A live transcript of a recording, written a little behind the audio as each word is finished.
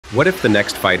What if the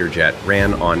next fighter jet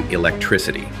ran on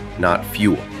electricity, not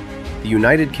fuel? The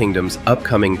United Kingdom's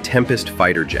upcoming Tempest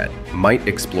fighter jet might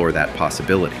explore that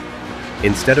possibility.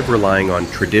 Instead of relying on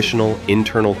traditional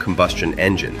internal combustion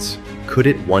engines, could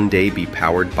it one day be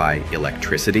powered by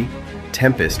electricity?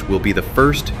 Tempest will be the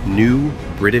first new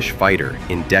British fighter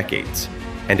in decades,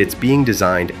 and it's being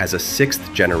designed as a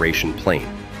sixth-generation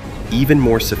plane, even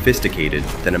more sophisticated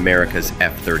than America's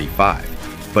F-35.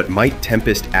 But might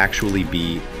Tempest actually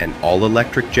be an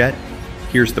all-electric jet?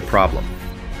 Here's the problem.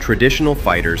 Traditional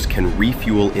fighters can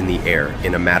refuel in the air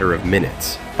in a matter of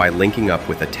minutes by linking up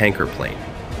with a tanker plane.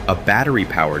 A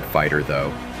battery-powered fighter,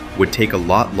 though, would take a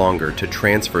lot longer to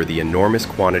transfer the enormous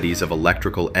quantities of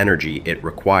electrical energy it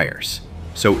requires.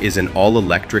 So is an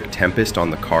all-electric Tempest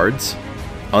on the cards?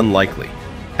 Unlikely,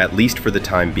 at least for the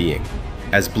time being.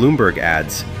 As Bloomberg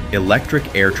adds,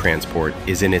 electric air transport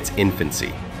is in its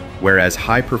infancy, whereas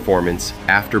high-performance,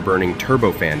 afterburning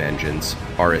turbofan engines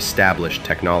are established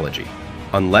technology.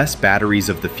 Unless batteries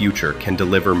of the future can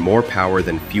deliver more power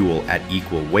than fuel at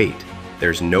equal weight,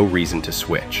 there's no reason to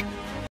switch.